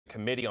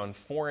Committee on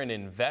Foreign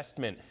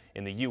Investment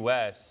in the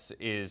U.S.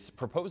 is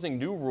proposing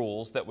new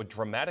rules that would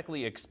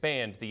dramatically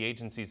expand the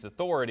agency's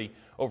authority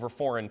over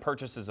foreign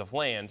purchases of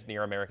land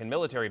near American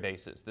military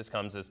bases. This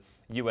comes as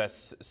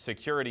U.S.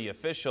 security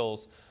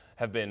officials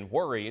have been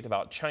worried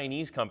about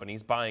Chinese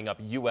companies buying up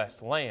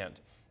U.S.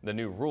 land. The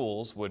new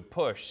rules would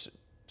push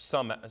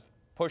some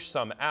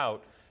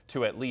out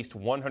to at least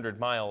 100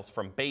 miles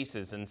from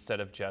bases instead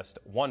of just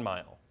 1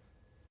 mile.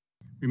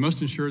 We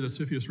must ensure that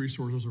CFIUS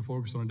resources are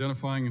focused on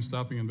identifying and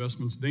stopping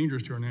investments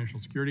dangerous to our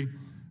national security,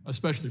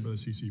 especially by the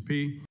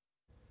CCP.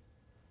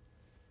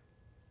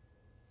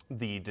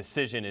 The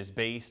decision is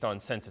based on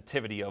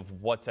sensitivity of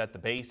what's at the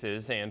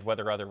bases and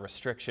whether other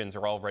restrictions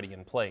are already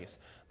in place.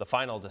 The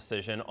final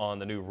decision on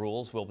the new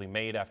rules will be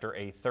made after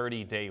a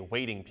 30-day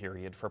waiting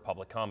period for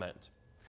public comment.